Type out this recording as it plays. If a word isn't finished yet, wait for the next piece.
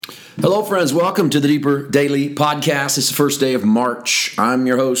Hello, friends. Welcome to the Deeper Daily Podcast. It's the first day of March. I'm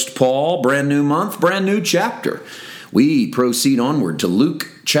your host, Paul. Brand new month, brand new chapter. We proceed onward to Luke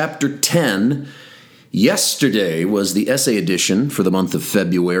chapter 10. Yesterday was the essay edition for the month of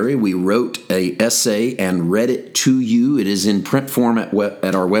February. We wrote an essay and read it to you. It is in print form at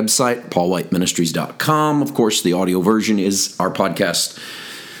our website, paulwhiteministries.com. Of course, the audio version is our podcast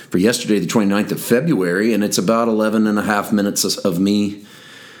for yesterday, the 29th of February, and it's about 11 and a half minutes of me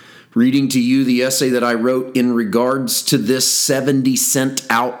reading to you the essay that I wrote in regards to this 70 sent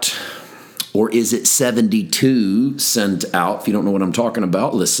out, or is it 72 sent out? If you don't know what I'm talking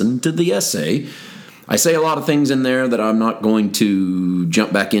about, listen to the essay. I say a lot of things in there that I'm not going to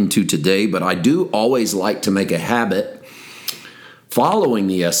jump back into today, but I do always like to make a habit following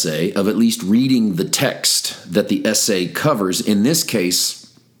the essay of at least reading the text that the essay covers. In this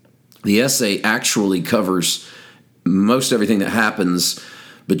case, the essay actually covers most everything that happens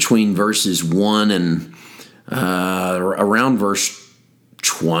between verses 1 and around verse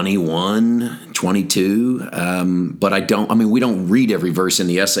 21, 22. But we don't read every verse in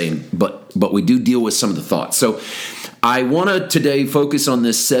the essay, but we do deal with some of the thoughts. So I want to today focus on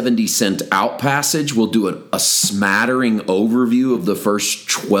this 70 sent out passage. We'll do a smattering overview of the first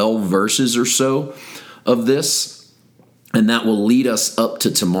 12 verses or so of this. And that will lead us up to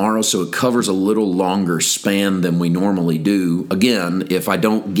tomorrow, so it covers a little longer span than we normally do. Again, if I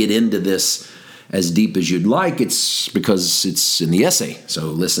don't get into this as deep as you'd like, it's because it's in the essay. So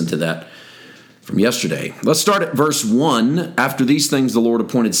listen to that from yesterday. Let's start at verse 1. After these things, the Lord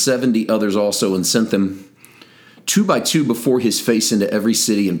appointed 70 others also and sent them 2 by 2 before his face into every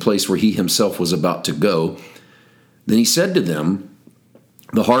city and place where he himself was about to go. Then he said to them,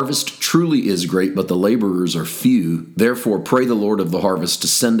 "The harvest truly is great, but the laborers are few. Therefore, pray the Lord of the harvest to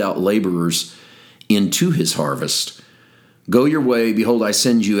send out laborers into his harvest. Go your way. Behold, I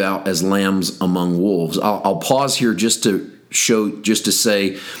send you out as lambs among wolves." I'll pause here just to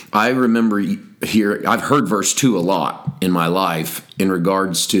say, I remember here, I've heard verse 2 a lot in my life in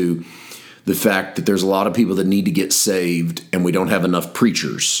regards to the fact that there's a lot of people that need to get saved and we don't have enough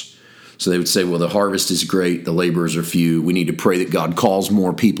preachers. So they would say, well, the harvest is great, the laborers are few. We need to pray that God calls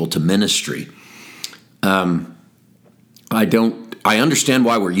more people to ministry. I understand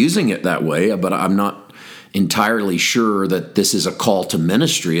why we're using it that way, but I'm not entirely sure that this is a call to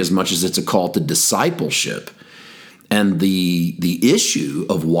ministry as much as it's a call to discipleship. And the issue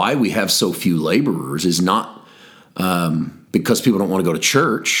of why we have so few laborers is not because people don't want to go to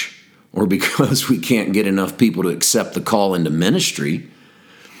church or because we can't get enough people to accept the call into ministry.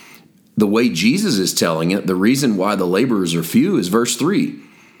 The way Jesus is telling it, the reason why the laborers are few is verse 3.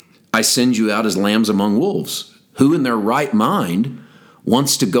 I send you out as lambs among wolves. Who in their right mind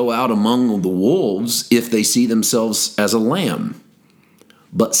wants to go out among the wolves if they see themselves as a lamb?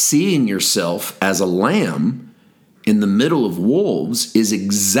 But seeing yourself as a lamb in the middle of wolves is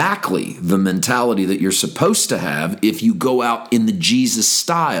exactly the mentality that you're supposed to have if you go out in the Jesus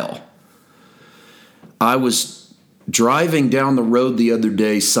style. I was driving down the road the other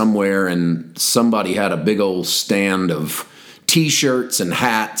day somewhere, and somebody had a big old stand of T-shirts and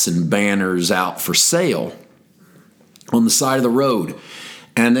hats and banners out for sale on the side of the road.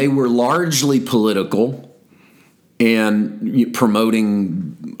 And they were largely political and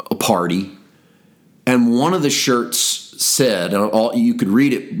promoting a party. And one of the shirts said, you could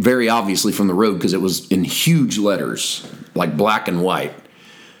read it very obviously from the road because it was in huge letters, like black and white.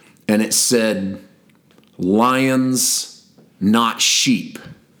 And it said, "Lions, not sheep."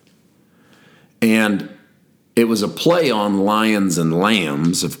 And it was a play on lions and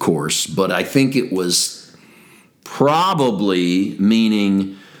lambs, of course, but I think it was probably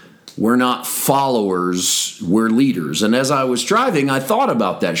meaning we're not followers, we're leaders. And as I was driving, I thought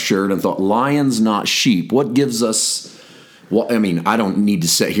about that shirt and thought, lions, not sheep. What gives us, I don't need to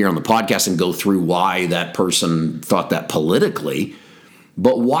sit here on the podcast and go through why that person thought that politically,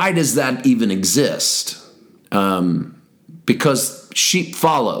 but why does that even exist? Because sheep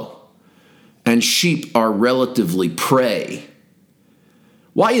follow, and sheep are relatively prey.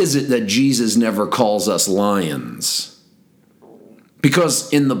 Why is it that Jesus never calls us lions?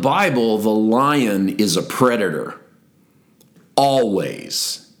 Because in the Bible, the lion is a predator,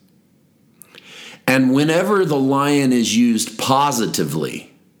 always. And whenever the lion is used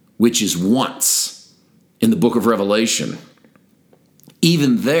positively, which is once in the book of Revelation,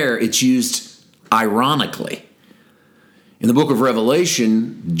 even there it's used ironically. In the book of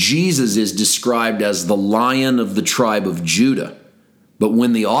Revelation, Jesus is described as the Lion of the tribe of Judah. But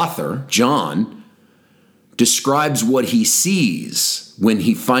when the author, John, describes what he sees when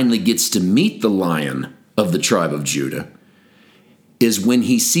he finally gets to meet the Lion of the tribe of Judah, is when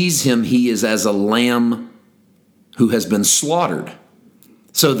he sees him, he is as a lamb who has been slaughtered.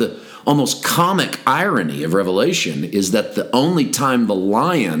 So the almost comic irony of Revelation is that the only time the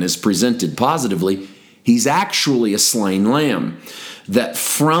lion is presented positively, he's actually a slain lamb. That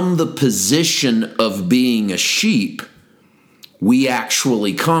from the position of being a sheep, we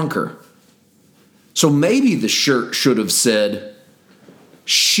actually conquer. So maybe the shirt should have said,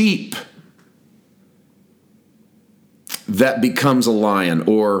 sheep that becomes a lion,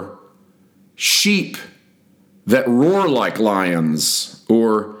 or sheep that roar like lions,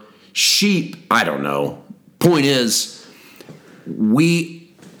 or sheep, I don't know. Point is,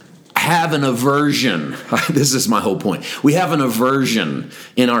 we have an aversion. This is my whole point. We have an aversion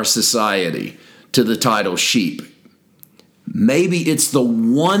in our society to the title sheep. Maybe it's the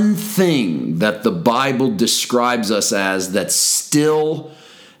one thing that the Bible describes us as that's still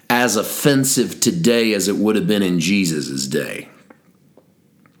as offensive today as it would have been in Jesus' day.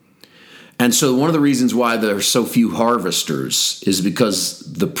 And so one of the reasons why there are so few harvesters is because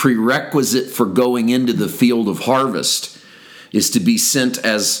the prerequisite for going into the field of harvest is to be sent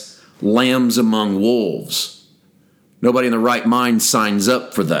as lambs among wolves. Nobody in the right mind signs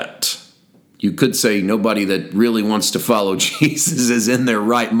up for that. You could say nobody that really wants to follow Jesus is in their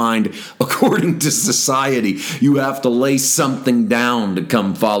right mind according to society. You have to lay something down to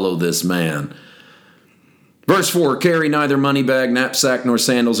come follow this man. Verse 4, carry neither money bag, knapsack, nor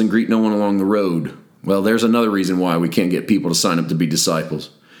sandals, and greet no one along the road. Well, there's another reason why we can't get people to sign up to be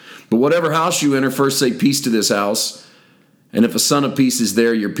disciples. But whatever house you enter, first say peace to this house. And if a son of peace is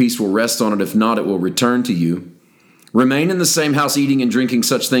there, your peace will rest on it. If not, it will return to you. Remain in the same house, eating and drinking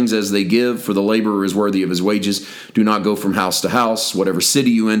such things as they give, for the laborer is worthy of his wages. Do not go from house to house. Whatever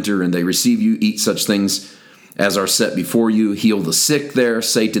city you enter and they receive you, eat such things as are set before you. Heal the sick there.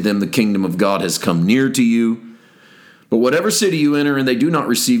 Say to them, the kingdom of God has come near to you. But whatever city you enter and they do not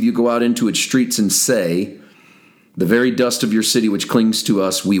receive you, go out into its streets and say, the very dust of your city which clings to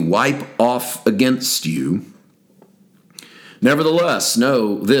us, we wipe off against you. Nevertheless,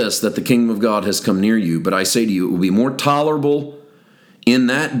 know this, that the kingdom of God has come near you. But I say to you, it will be more tolerable in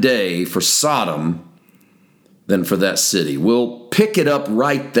that day for Sodom than for that city. We'll pick it up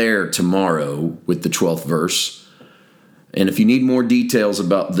right there tomorrow with the 12th verse. And if you need more details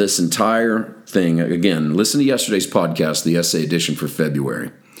about this entire thing, again, listen to yesterday's podcast, the essay edition for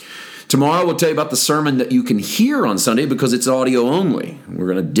February. Tomorrow we'll tell you about the sermon that you can hear on Sunday because it's audio only. We're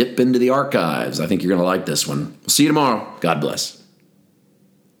going to dip into the archives. I think you're going to like this one. We'll see you tomorrow. God bless.